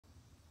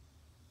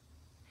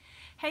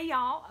Hey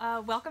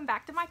y'all, welcome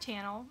back to my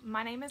channel.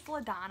 My name is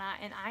LaDonna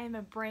and I am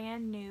a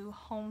brand new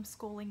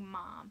homeschooling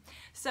mom.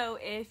 So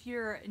if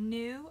you're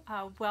new,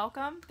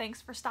 welcome.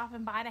 Thanks for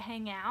stopping by to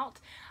hang out.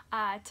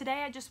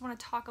 Today I just want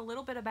to talk a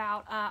little bit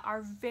about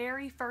our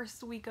very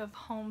first week of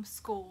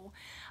homeschool.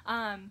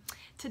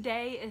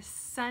 Today is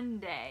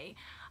Sunday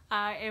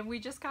and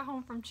we just got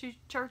home from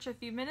church a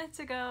few minutes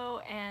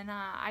ago, and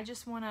I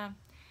just want to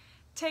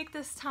take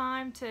this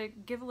time to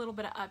give a little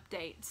bit of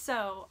update.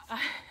 So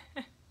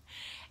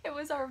it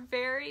was our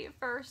very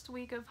first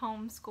week of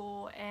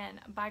homeschool, and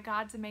by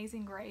God's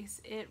amazing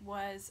grace, it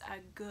was a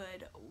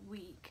good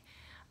week.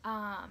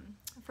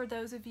 For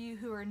those of you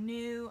who are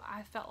new,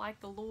 I felt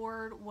like the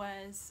Lord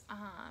was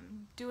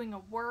doing a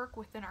work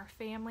within our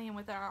family and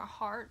within our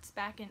hearts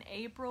back in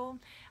April.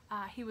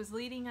 He was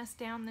leading us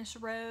down this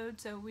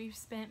road, so we've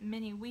spent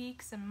many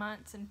weeks and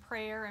months in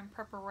prayer and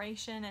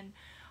preparation, and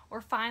we're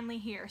finally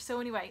here.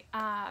 So anyway,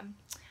 I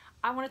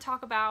want to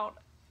talk about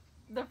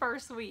the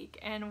first week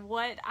and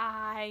what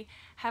I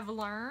have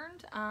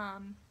learned.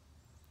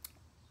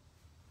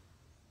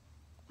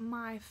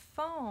 My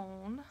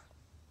phone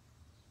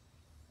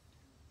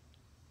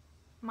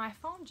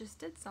just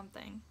did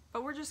something,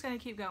 but we're just gonna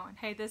keep going.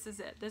 Hey, this is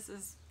it. This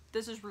is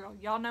real.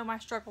 Y'all know my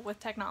struggle with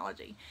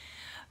technology.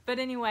 But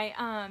anyway,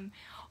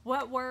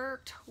 what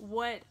worked,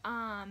 what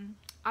I'm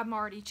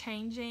already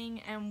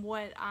changing, and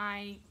what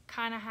I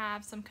kind of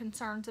have some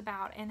concerns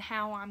about, and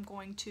how I'm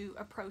going to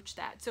approach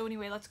that. So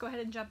anyway, let's go ahead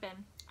and jump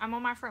in. I'm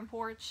on my front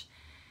porch.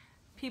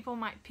 People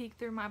might peek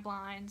through my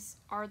blinds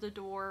or the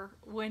door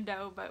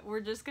window, but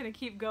we're just gonna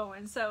keep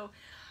going. So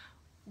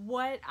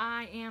what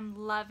I am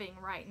loving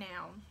right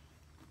now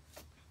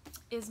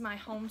is my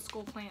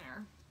homeschool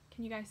planner.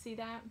 Can you guys see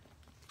that?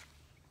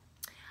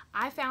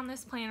 I found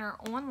this planner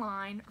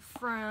online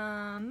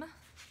from,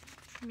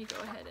 let me go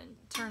ahead and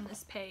turn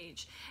this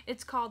page.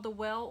 It's called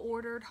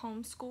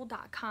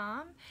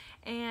thewellorderedhomeschool.com,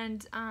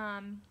 and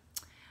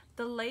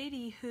the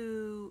lady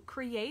who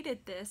created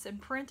this and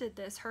printed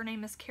this, her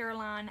name is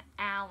Caroline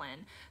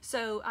Allen.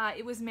 So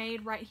it was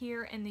made right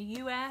here in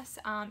the US,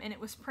 and it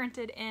was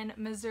printed in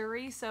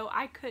Missouri, so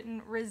I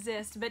couldn't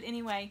resist. But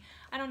anyway,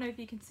 I don't know if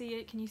you can see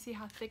it. Can you see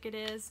how thick it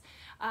is?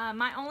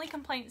 My only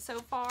complaint so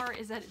far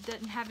is that it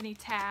didn't have any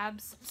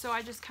tabs, so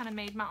I just kind of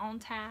made my own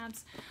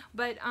tabs.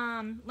 But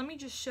let me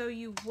just show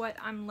you what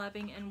I'm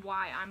loving and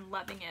why I'm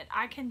loving it.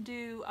 I can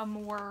do a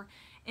more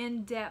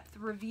in-depth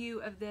review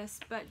of this,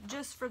 but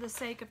just for the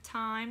sake of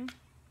time.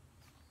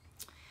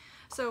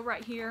 So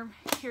right here,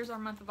 here's our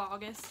month of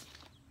August.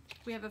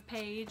 We have a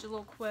page, a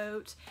little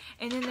quote,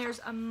 and then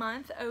there's a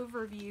month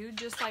overview,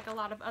 just like a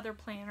lot of other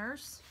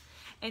planners.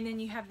 And then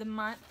you have the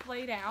month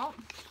laid out.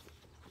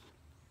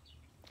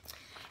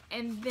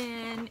 And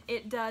then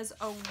it does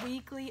a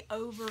weekly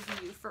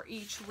overview for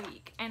each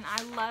week. And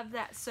I love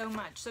that so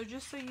much. So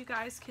just so you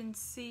guys can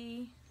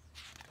see,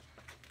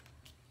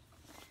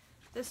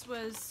 this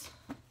was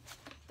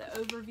the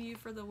overview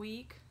for the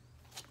week,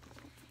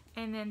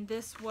 and then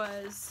this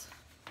was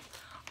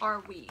our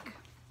week.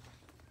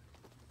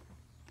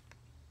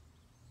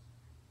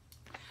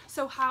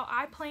 So how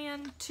I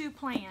plan to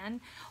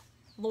plan,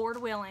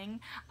 Lord willing,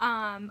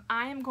 I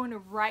am going to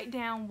write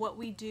down what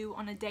we do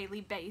on a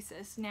daily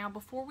basis. Now,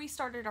 before we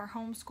started our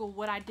homeschool,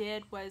 what I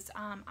did was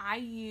I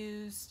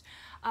used,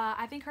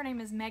 I think her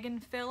name is Megan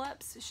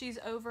Phillips. She's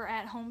over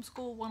at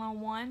Homeschool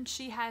 101.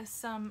 She has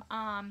some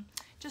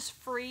just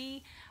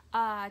free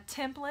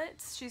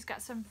templates. She's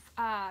got some,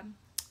 I'm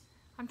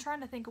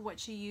trying to think of what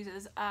she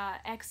uses,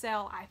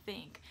 Excel, I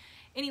think.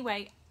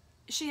 Anyway,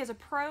 she has a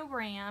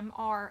program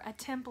or a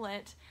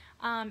template,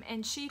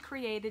 and she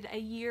created a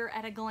year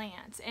at a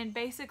glance, and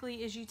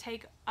basically is you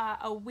take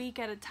a week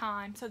at a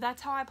time. So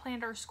that's how I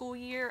planned our school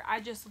year. I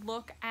just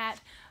look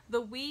at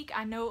the week,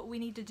 I know what we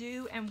need to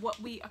do and what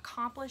we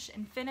accomplish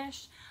and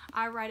finish.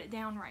 I write it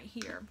down right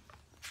here.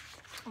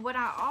 What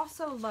I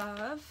also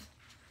love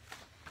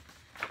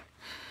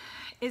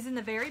is in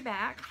the very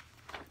back,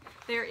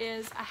 there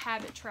is a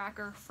habit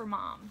tracker for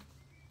mom.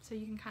 So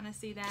you can kind of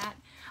see that.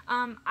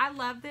 I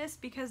love this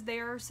because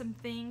there are some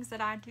things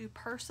that I do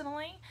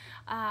personally.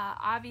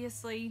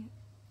 Obviously,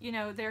 you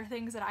know, there are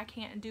things that I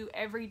can't do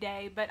every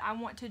day, but I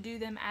want to do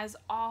them as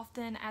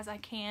often as I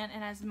can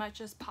and as much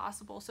as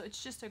possible. So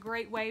it's just a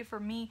great way for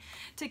me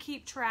to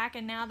keep track.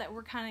 And now that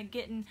we're kind of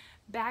getting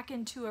back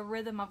into a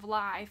rhythm of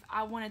life,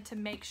 I wanted to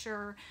make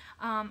sure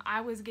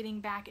I was getting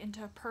back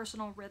into a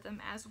personal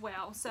rhythm as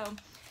well. So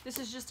this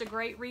is just a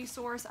great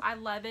resource. I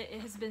love it.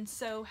 It has been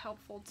so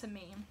helpful to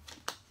me.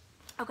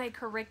 Okay,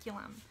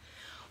 curriculum.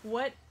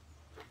 What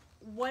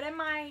am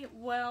I,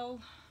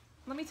 well,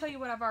 let me tell you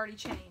what I've already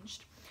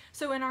changed.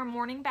 So in our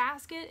morning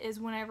basket is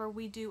whenever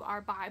we do our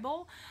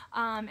Bible,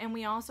 and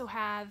we also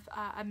have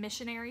a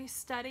missionary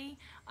study,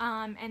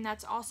 and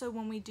that's also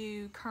when we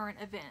do current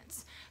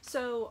events.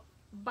 So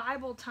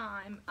Bible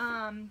time,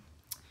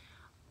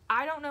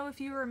 I don't know if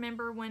you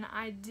remember when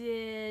I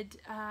did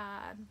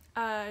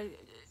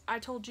I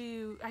told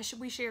you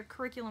we shared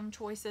curriculum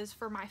choices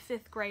for my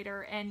 5th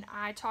grader, and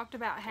I talked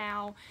about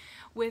how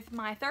with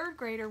my 3rd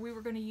grader we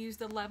were going to use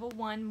the level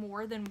 1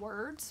 more than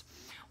words.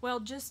 Well,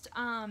 just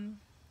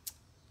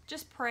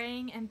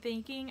praying and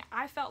thinking,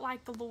 I felt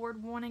like the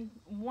Lord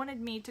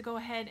wanted me to go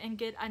ahead and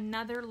get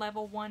another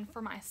level 1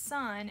 for my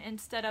son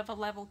instead of a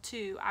level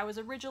 2. I was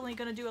originally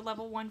going to do a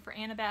level 1 for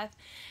Annabeth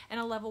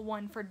and a level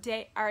 1 for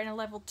and a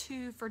level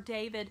 2 for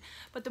David,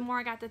 but the more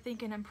I got to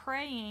thinking and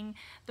praying,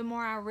 the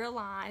more I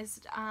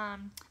realized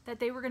that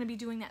they were going to be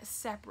doing that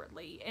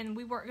separately, and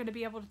we weren't going to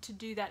be able to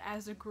do that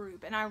as a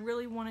group, and I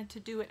really wanted to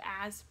do it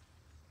as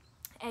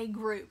a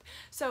group.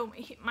 So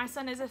my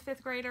son is a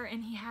 5th grader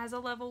and he has a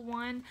level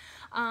 1.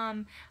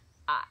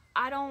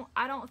 I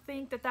don't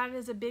think that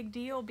is a big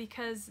deal,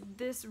 because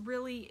this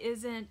really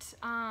isn't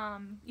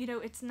you know,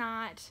 it's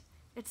not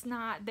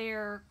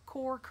their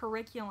core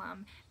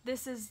curriculum.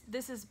 This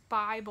is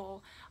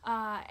Bible,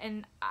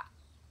 and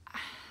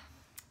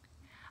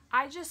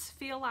I just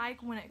feel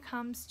like when it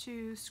comes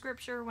to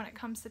scripture, when it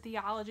comes to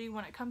theology,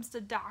 when it comes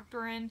to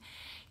doctrine,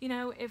 you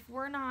know, if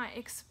we're not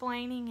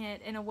explaining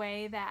it in a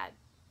way that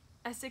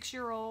a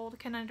 6-year-old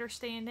can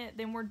understand it,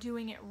 then we're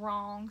doing it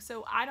wrong.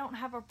 So I don't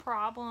have a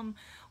problem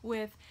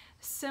with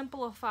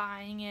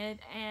simplifying it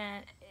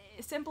in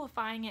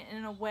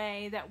a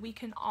way that we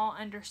can all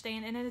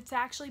understand. And it's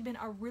actually been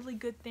a really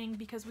good thing,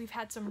 because we've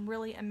had some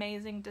really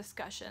amazing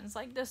discussions.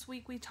 Like this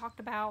week we talked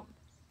about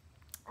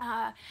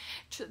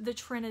the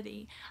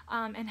Trinity,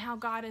 and how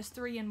God is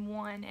 3 in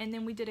 1, and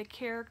then we did a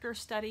character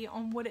study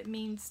on what it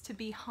means to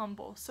be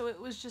humble. So it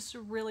was just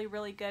really,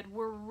 really good.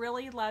 We're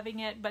really loving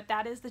it, but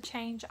that is the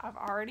change I've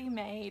already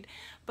made.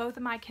 Both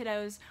of my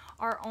kiddos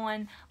are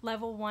on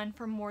level 1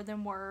 for more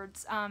than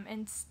words,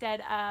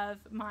 instead of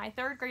my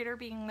 3rd grader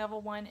being level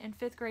 1 and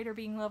 5th grader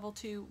being level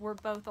 2. We're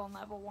both on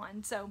level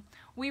 1, so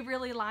we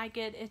really like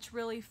it. It's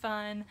really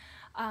fun,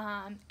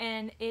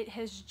 and it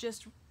has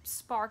just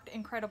sparked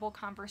incredible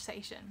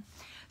conversation.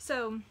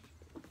 So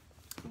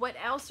what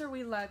else are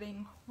we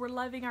loving? We're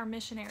loving our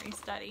missionary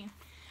study.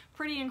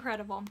 Pretty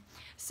incredible.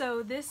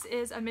 So this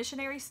is a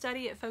missionary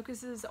study. It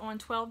focuses on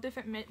 12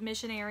 different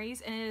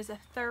missionaries, and it is a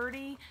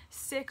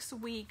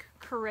 36-week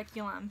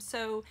curriculum.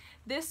 So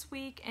this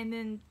week and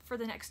then for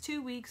the next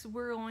 2 weeks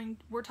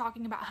we're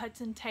talking about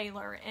Hudson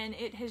Taylor, and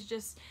it has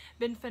just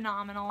been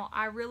phenomenal.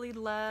 I really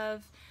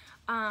love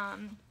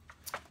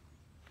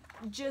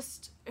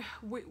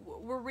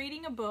we're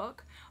reading a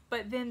book,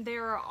 but then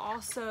there are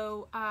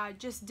also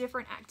just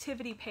different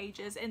activity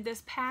pages. And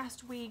this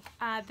past week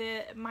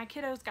my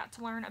kiddos got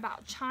to learn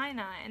about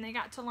China, and they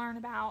got to learn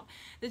about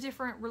the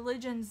different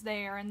religions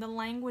there and the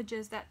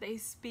languages that they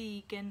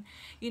speak, and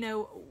you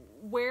know,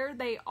 where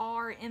they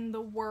are in the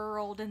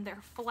world and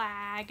their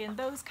flag and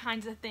those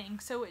kinds of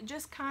things. So it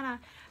just kind of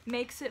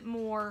makes it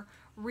more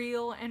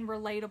real and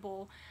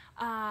relatable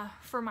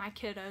for my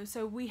kiddos.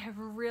 So we have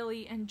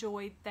really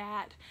enjoyed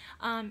that,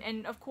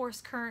 and of course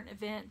current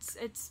events.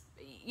 It's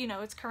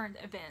current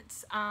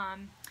events.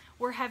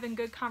 We're having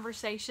good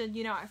conversation.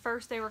 You know, at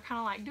first they were kind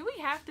of like, do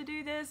we have to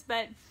do this?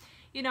 But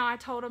you know, I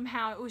told them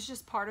how it was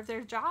just part of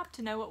their job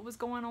to know what was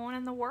going on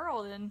in the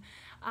world, and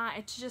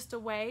it's just a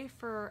way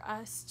for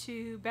us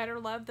to better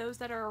love those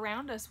that are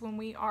around us when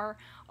we are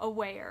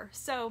aware.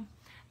 So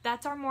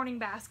that's our morning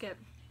basket.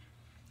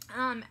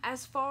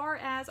 As far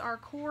as our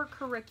core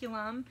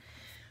curriculum,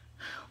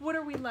 what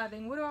are we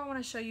loving? What do I want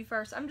to show you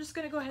first? I'm just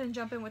going to go ahead and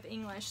jump in with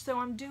English. So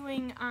I'm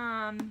doing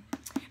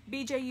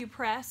BJU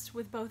Press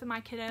with both of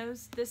my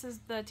kiddos. This is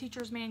the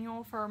teacher's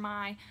manual for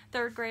my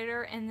 3rd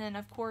grader, and then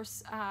of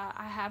course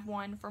I have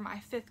one for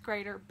my 5th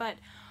grader, but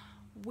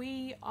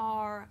we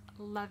are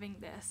loving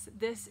this.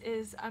 This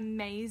is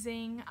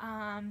amazing.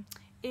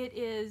 It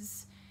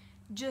is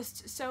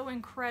just so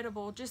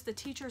incredible, just the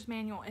teacher's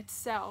manual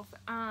itself.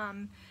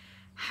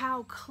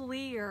 How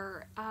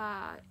clear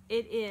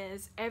it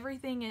is.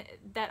 Everything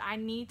that I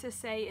need to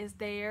say is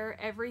there.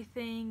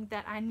 Everything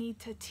that I need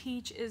to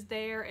teach is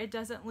there. It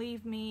doesn't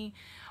leave me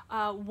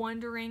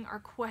wondering or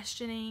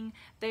questioning.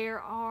 There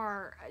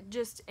are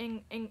just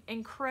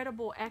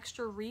incredible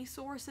extra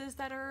resources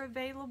that are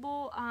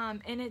available,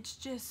 and it's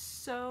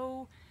just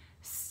so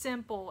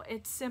simple.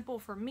 It's simple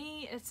for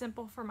me, it's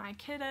simple for my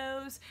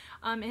kiddos,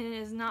 and it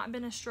has not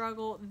been a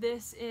struggle.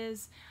 This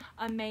is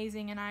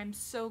amazing, and I'm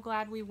so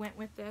glad we went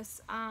with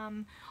this.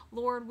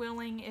 Lord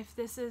willing, if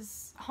this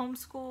is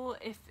homeschool,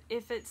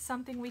 if it's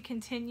something we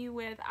continue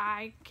with,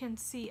 I can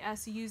see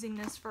us using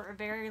this for a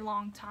very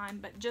long time.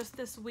 But just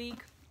this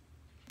week,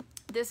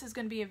 this is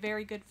going to be a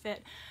very good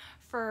fit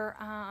for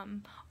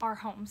our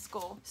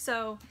homeschool.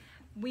 So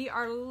we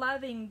are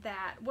loving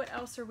that. What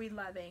else are we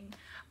loving?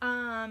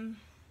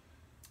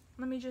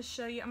 Let me just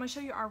show you. I'm going to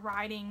show you our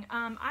writing.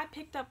 I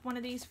picked up one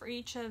of these for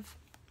each of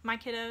my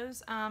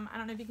kiddos. I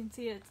don't know if you can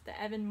see it. It's the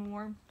Evan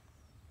Moore.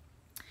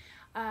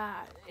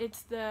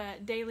 It's the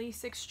Daily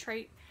 6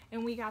 Trait,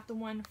 and we got the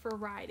one for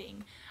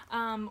writing.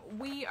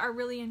 We are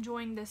really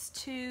enjoying this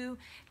too.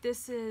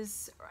 This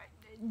is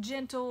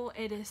gentle,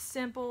 it is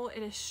simple,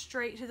 it is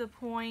straight to the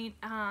point,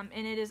 and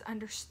it is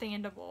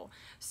understandable.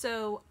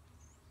 So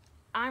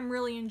I'm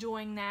really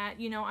enjoying that.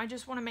 You know, I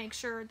just want to make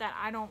sure that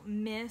I don't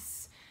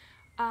miss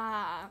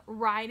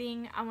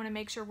writing. I want to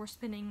make sure we're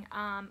spending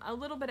a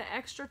little bit of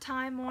extra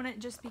time on it,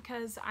 just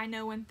because I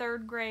know in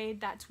 3rd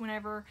grade that's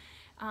whenever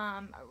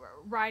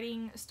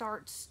writing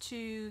starts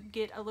to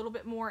get a little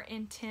bit more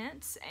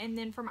intense, and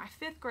then for my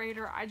 5th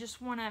grader I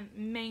just want to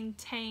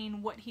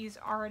maintain what he's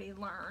already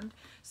learned.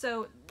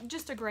 So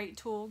just a great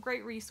tool,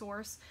 great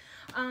resource.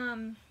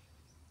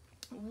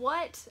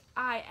 What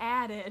I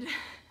added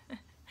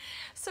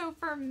so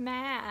for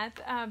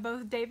math,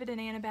 both David and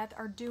Annabeth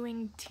are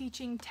doing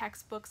teaching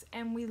textbooks,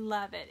 and we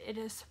love it. It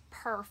is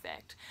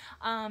perfect.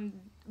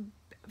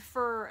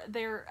 For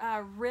their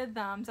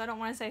rhythms, I don't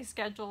want to say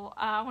schedule,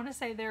 I want to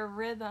say their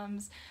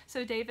rhythms.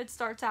 So David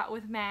starts out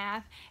with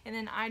math, and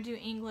then I do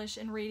English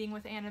and reading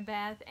with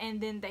Annabeth, and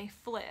then they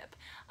flip.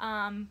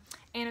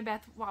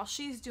 Annabeth, while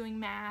she's doing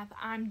math,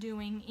 I'm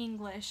doing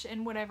English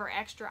and whatever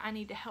extra I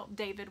need to help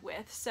David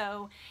with.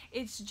 So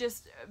it's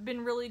just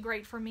been really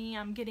great for me.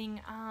 I'm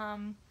getting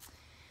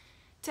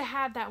to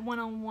have that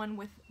one-on-one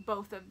with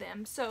both of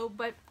them. So,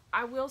 but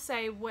I will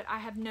say what I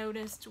have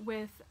noticed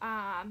with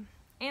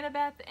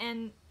Annabeth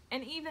and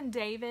even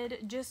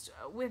David, just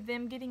with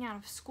them getting out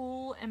of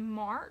school in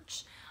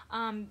March,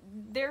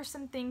 there's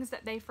some things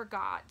that they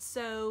forgot.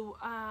 So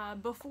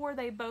before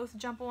they both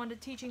jump on to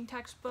teaching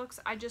textbooks,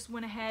 I just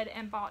went ahead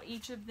and bought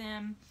each of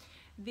them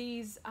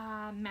these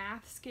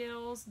math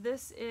skills.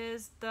 This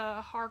is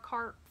the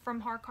from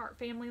Harcourt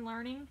Family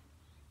Learning.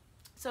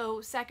 So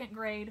 2nd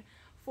grade,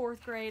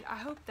 4th grade. I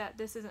hope that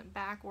this isn't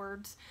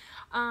backwards.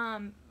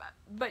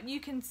 But you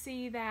can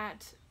see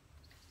that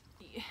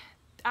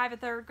I have a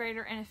 3rd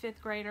grader and a 5th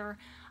grader.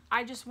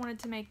 I just wanted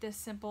to make this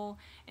simple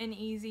and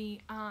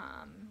easy,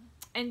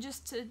 and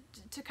just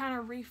to kind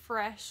of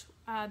refresh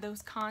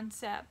those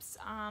concepts.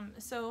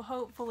 So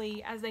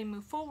hopefully as they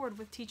move forward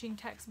with teaching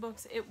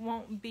textbooks, it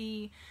won't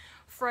be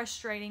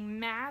frustrating.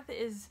 Math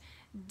is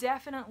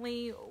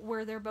definitely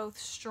where they're both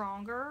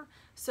stronger.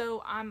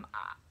 So I'm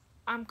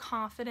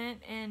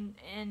confident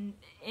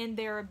in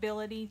their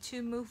ability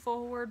to move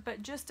forward,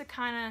 but just to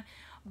kind of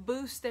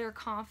boost their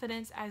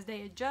confidence as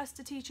they adjust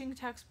to teaching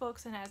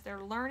textbooks and as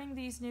they're learning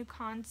these new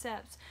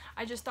concepts,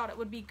 I just thought it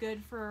would be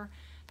good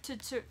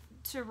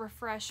to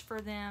refresh for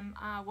them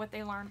what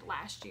they learned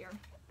last year.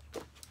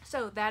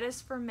 So that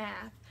is for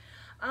math.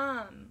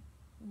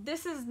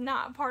 This is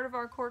not part of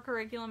our core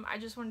curriculum. I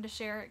just wanted to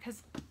share it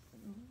because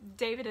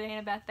David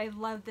and Annabeth, they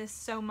love this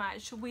so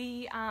much.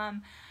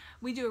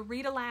 We do a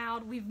read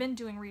aloud. We've been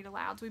doing read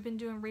alouds. We've been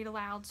doing read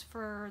alouds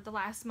for the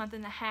last month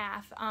and a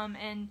half.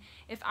 And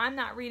if I'm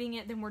not reading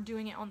it, then we're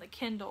doing it on the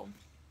Kindle.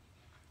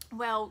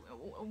 Well,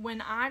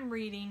 when I'm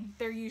reading,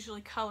 they're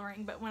usually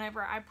coloring, but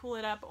whenever I pull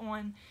it up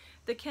on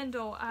the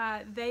Kindle,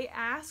 they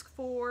ask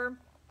for,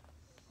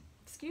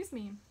 excuse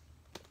me,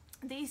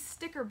 these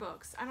sticker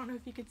books. I don't know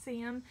if you could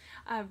see them.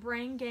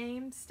 Brain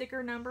Game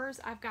sticker numbers.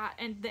 I've got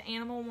the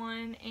animal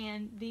one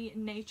and the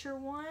nature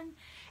one,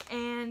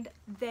 and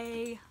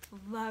they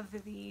love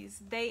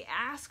these. They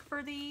ask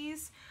for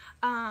these.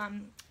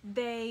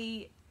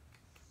 They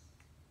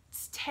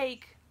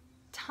take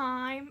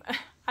time.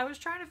 I was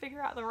trying to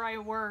figure out the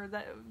right word.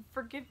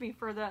 Forgive me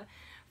for the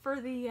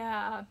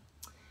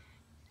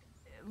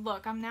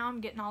look. I'm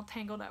getting all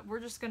tangled up. We're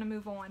just gonna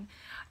move on.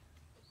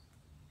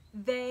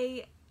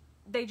 They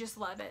just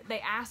love it. They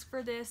ask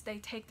for this. They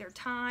take their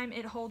time.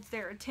 It holds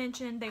their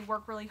attention. They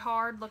work really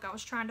hard. Look, I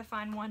was trying to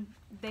find one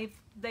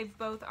they've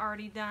both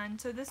already done.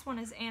 So this one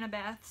is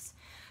Annabeth's.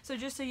 So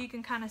just so you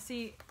can kind of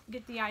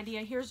get the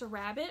idea, here's a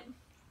rabbit.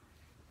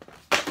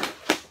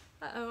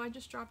 Uh-oh, I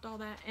just dropped all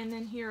that. And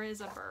then here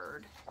is a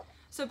bird.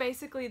 So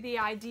basically the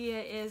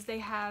idea is they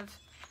have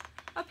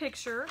a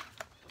picture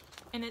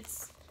and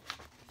it's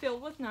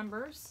filled with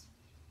numbers,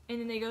 and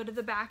then they go to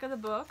the back of the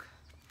book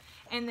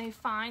and they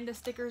find the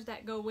stickers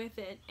that go with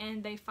it,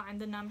 and they find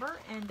the number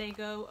and they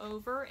go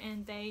over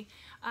and they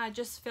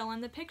just fill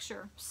in the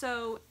picture.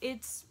 So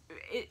it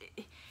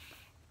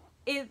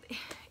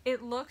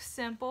looks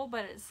simple,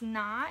 but it's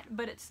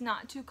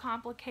not too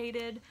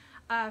complicated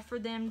for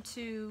them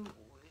to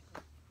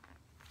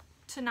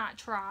not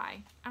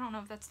try. I don't know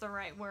if that's the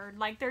right word.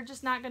 Like, they're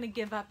just not going to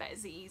give up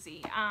as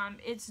easy.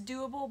 It's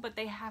doable, but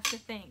they have to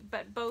think.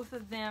 But both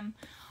of them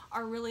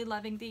are really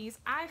loving these.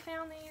 I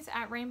found these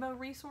at Rainbow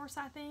Resource,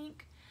 I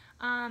think.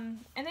 And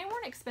they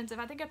weren't expensive.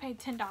 I think I paid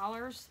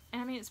 $10.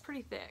 And I mean, it's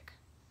pretty thick.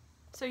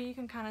 So you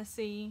can kind of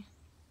see,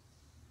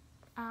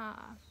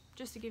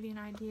 just to give you an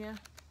idea,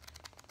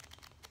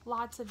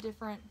 lots of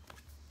different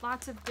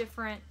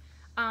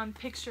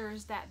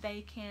pictures that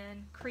they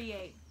can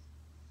create.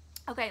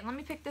 Okay, let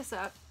me pick this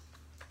up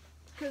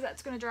because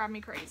that's going to drive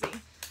me crazy.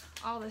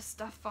 All this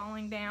stuff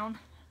falling down.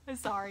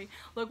 Sorry.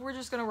 Look, we're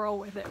just going to roll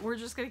with it. We're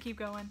just going to keep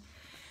going.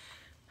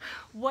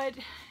 What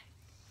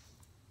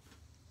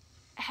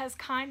has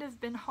kind of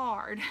been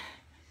hard,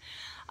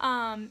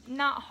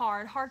 not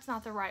hard, hard's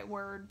not the right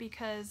word,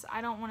 because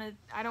I don't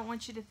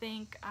want you to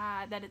think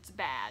that it's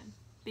bad,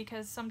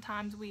 because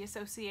sometimes we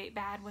associate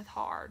bad with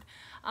hard.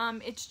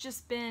 It's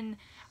just been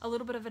a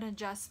little bit of an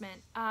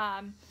adjustment.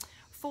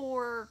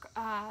 For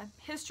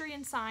history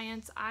and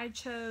science, I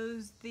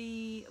chose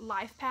the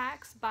Life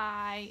Packs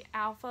by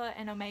Alpha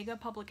and Omega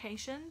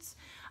Publications.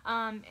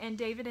 And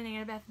David and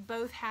Annabeth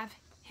both have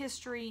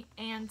history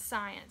and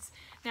science.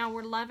 Now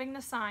we're loving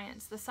the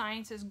science. The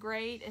science is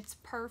great. It's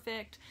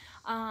perfect.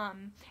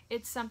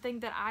 It's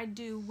something that I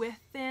do with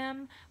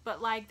them,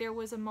 but like there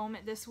was a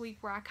moment this week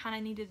where I kind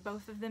of needed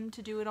both of them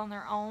to do it on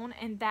their own,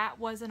 and that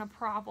wasn't a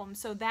problem.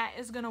 So that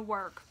is going to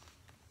work.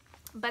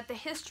 But the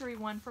history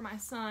one for my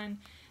son,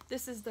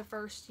 this is the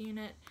first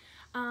unit.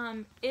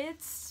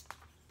 It's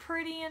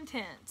pretty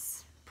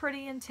intense.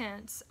 Pretty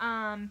intense.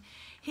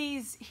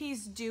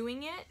 He's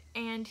doing it,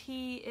 and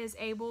he is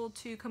able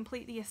to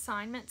complete the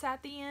assignments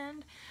at the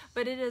end,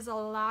 but it is a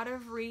lot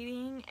of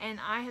reading, and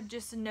I have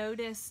just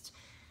noticed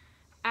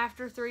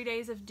after 3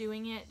 days of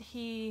doing it,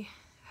 he's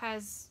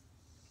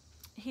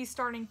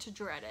starting to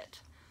dread it.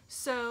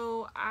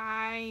 So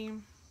I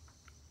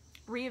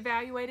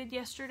reevaluated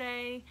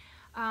yesterday,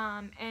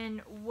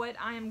 and what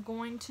I am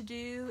going to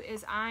do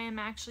is I am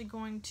actually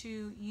going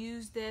to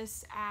use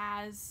this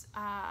as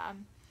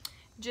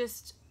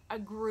just a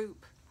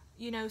group,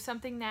 you know,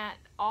 something that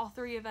all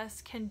three of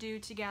us can do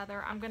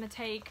together. I'm going to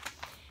take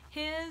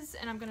his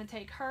and I'm going to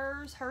take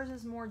hers. Hers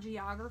is more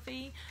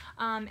geography,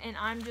 and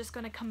I'm just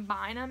going to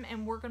combine them,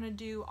 and we're going to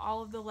do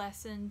all of the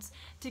lessons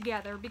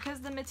together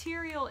because the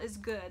material is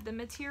good. The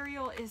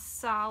material is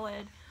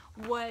solid.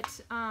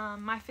 What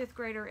my 5th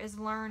grader is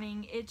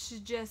learning, it's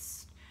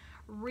just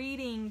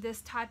reading this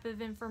type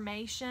of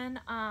information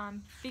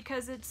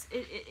because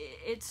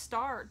it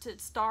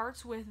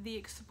starts with the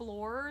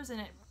explorers,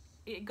 and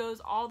it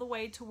goes all the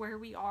way to where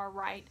we are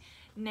right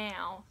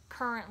now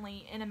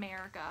currently in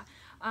America.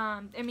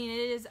 I mean,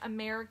 it is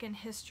American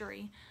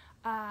history,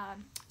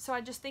 so I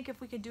just think if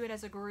we could do it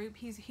as a group,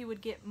 he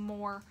would get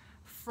more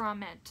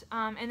from it.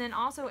 And then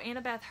also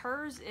Annabeth,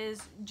 hers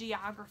is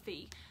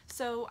geography,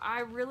 so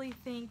I really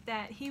think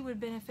that he would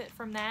benefit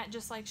from that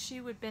just like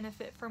she would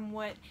benefit from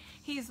what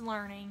he's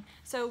learning.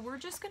 So we're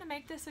just going to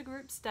make this a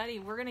group study.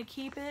 We're going to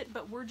keep it,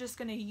 but we're just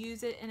going to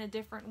use it in a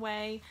different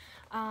way.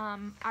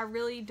 I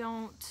really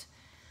don't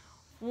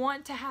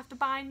want to have to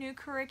buy new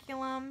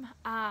curriculum.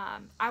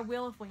 I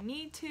will if we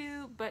need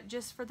to, but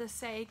just for the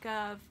sake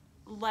of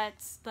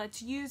let's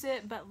use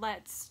it, but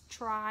let's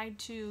try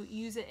to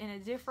use it in a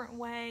different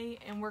way,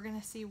 and we're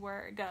gonna see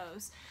where it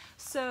goes.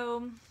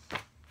 So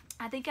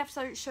I think I've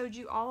showed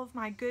you all of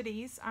my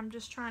goodies. I'm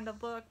just trying to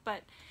look,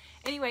 but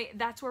anyway,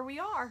 that's where we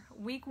are.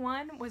 Week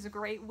 1 was a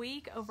great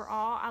week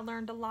overall. I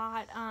learned a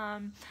lot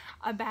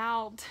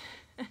about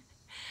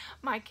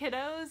my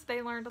kiddos.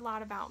 They learned a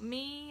lot about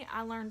me.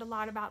 I learned a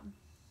lot about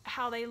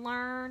how they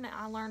learn.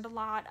 I learned a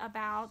lot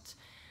about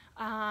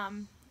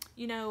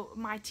you know,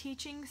 my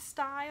teaching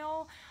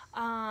style,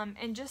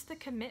 and just the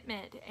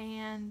commitment,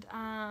 and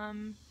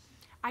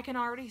I can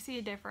already see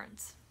a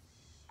difference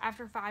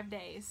after 5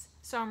 days,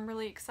 so I'm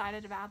really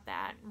excited about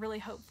that, really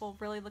hopeful,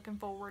 really looking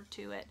forward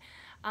to it.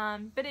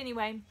 But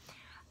anyway,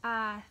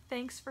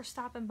 thanks for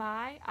stopping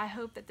by. I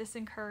hope that this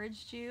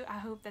encouraged you. I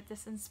hope that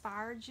this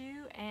inspired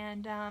you,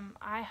 and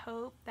I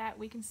hope that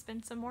we can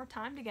spend some more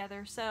time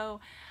together. So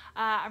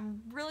I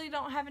really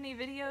don't have any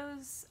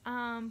videos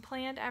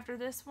planned after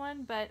this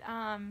one, but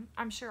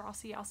I'm sure I'll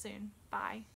see y'all soon. Bye.